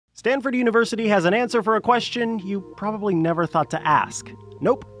Stanford University has an answer for a question you probably never thought to ask.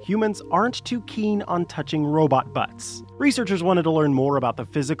 Nope, humans aren't too keen on touching robot butts. Researchers wanted to learn more about the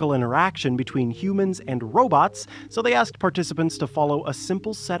physical interaction between humans and robots, so they asked participants to follow a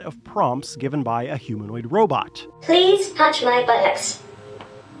simple set of prompts given by a humanoid robot. Please touch my buttocks.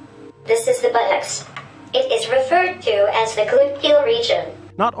 This is the buttocks. It is referred to as the gluteal region.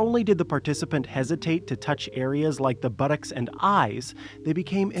 Not only did the participant hesitate to touch areas like the buttocks and eyes, they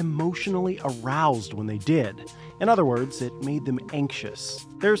became emotionally aroused when they did. In other words, it made them anxious.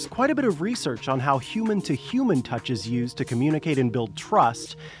 There's quite a bit of research on how human-to-human touch is used to communicate and build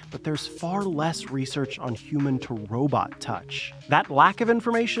trust, but there's far less research on human-to-robot touch. That lack of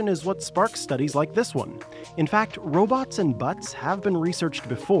information is what sparks studies like this one. In fact, robots and butts have been researched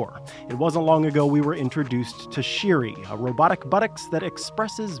before. It wasn't long ago we were introduced to Shiri, a robotic buttocks that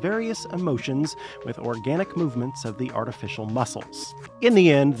expresses various emotions with organic movements of the artificial muscles. In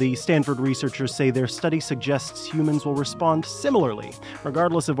the end, the Stanford researchers say their study suggests humans will respond similarly,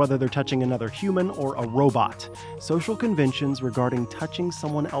 regardless of whether they're touching another human or a robot. Social conventions regarding touching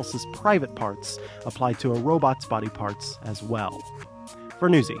someone else's private parts apply to a robot's body parts as well. For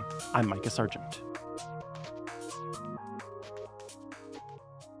Newsy, I'm Micah Sargent.